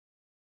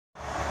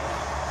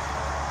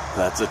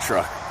That's a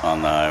truck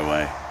on the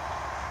highway.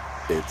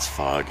 It's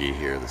foggy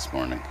here this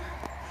morning.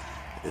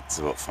 It's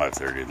about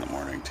 5:30 in the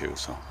morning too,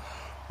 so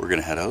we're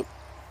gonna head out,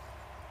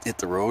 hit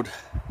the road.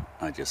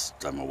 I'm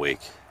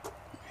awake.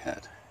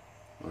 What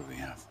do we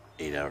have?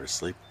 8 hours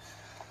sleep.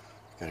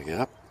 Gotta get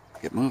up,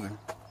 get moving.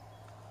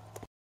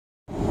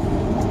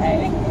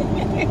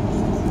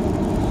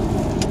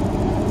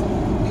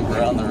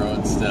 We're on the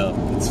road still.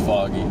 It's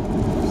foggy.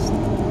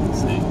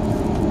 See?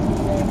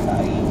 Very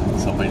foggy.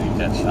 Somebody to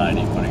catch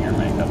Heidi putting her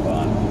makeup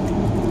on.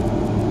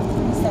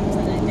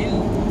 Something to do.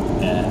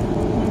 Yeah.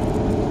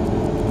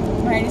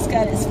 Marty's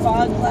got his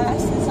fog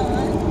glasses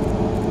on.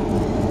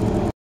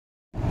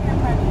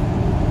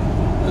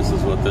 This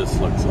is what this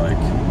looks like.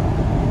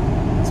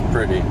 It's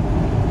pretty.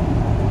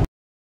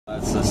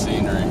 That's the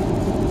scenery.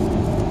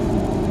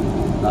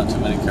 Not too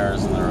many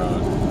cars on the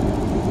road.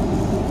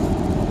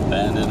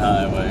 Abandoned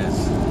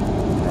highways,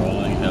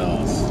 rolling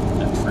hills,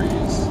 and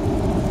trees.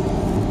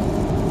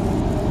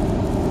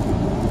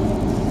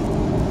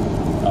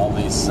 All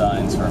these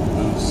signs for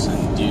moose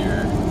and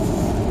deer.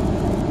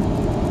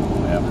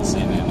 We haven't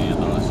seen any of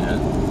those yet.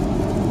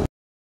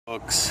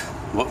 Folks,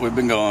 what we've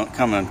been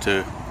coming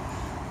to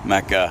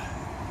Mecca,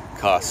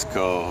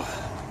 Costco.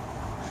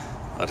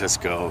 Let us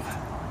go.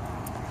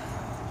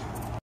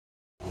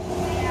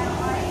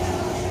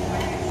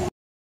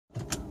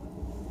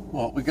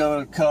 Well, we got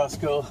to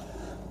Costco.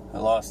 I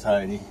lost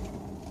Heidi.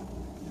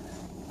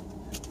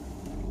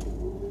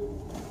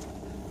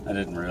 I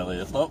didn't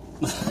really. Oh.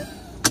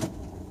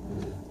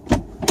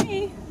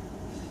 Hey.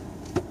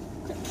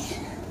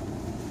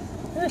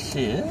 There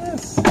she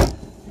is.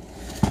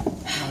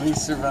 We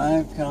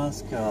survived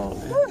Costco.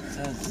 It's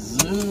a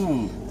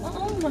zoo.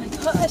 Oh my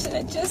gosh, and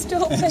it just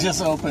opened. It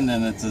just opened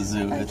and it's a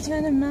zoo. I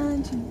can't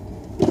imagine.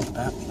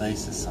 That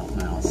place is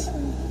something else.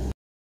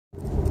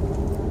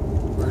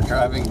 We're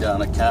driving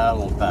down a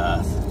cattle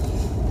path.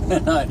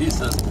 And Heidi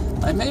says,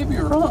 I may be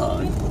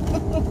wrong.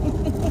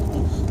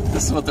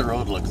 This is what the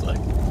road looks like.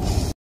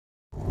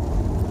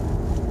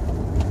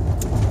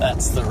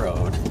 That's the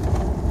road.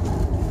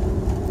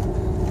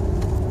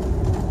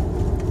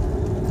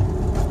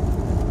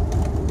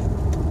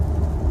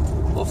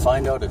 We'll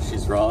find out if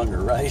she's wrong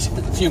or right in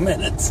a few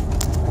minutes.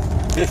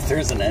 If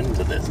there's an end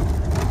to this.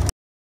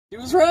 She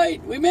was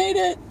right! We made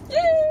it!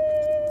 Yay!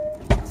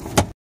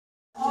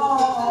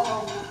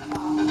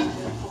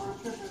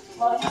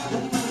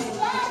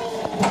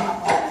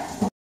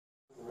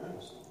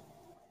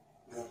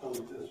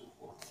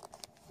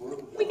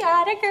 We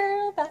got a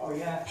girl back. Oh,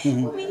 yeah.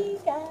 We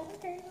got a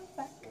girl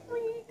back.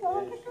 We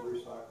got a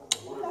girl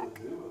back.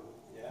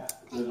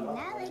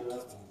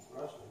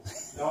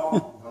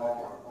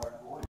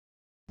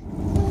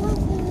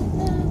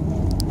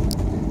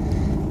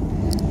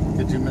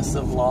 Did you miss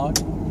the vlog?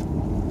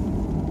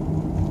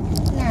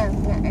 No,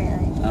 not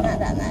really. Not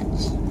that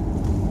much.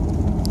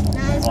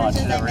 Not as much Watch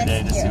as it every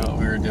day to see what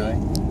we were doing.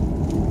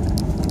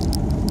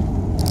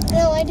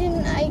 No, I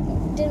didn't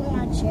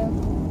watch you.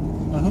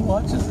 Well, who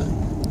watches it?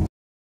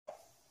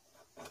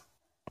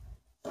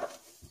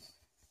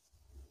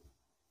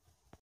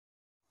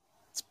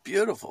 It's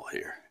beautiful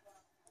here.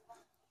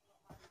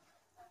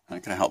 I'm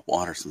gonna help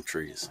water some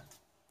trees.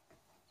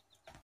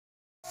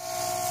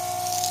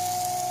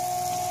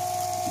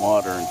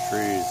 Water and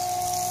trees.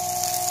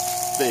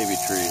 Baby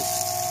trees.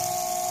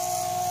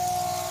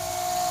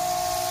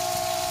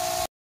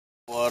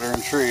 Water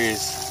and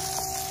trees.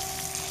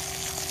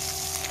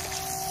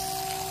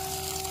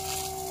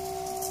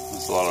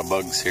 There's a lot of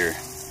bugs here.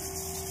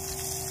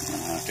 I'm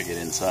gonna have to get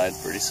inside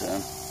pretty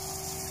soon.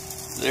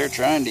 They're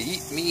trying to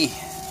eat me.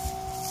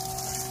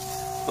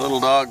 Little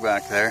dog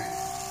back there.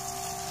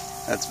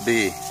 That's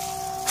B.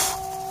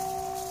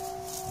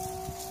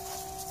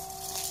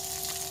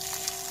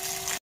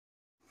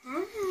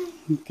 Hi.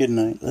 Good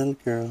night, little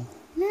girl.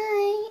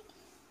 Night.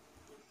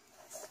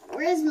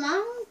 Where's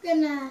Mom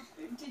gonna...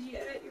 Did you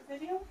edit your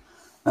video?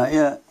 Not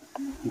yet.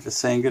 I'm just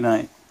saying good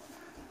night.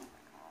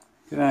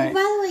 Good night.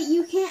 By the way,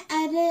 you can't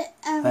edit...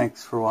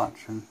 Thanks for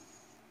watching.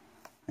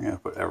 I'm gonna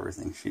put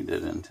everything she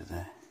did in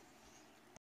today.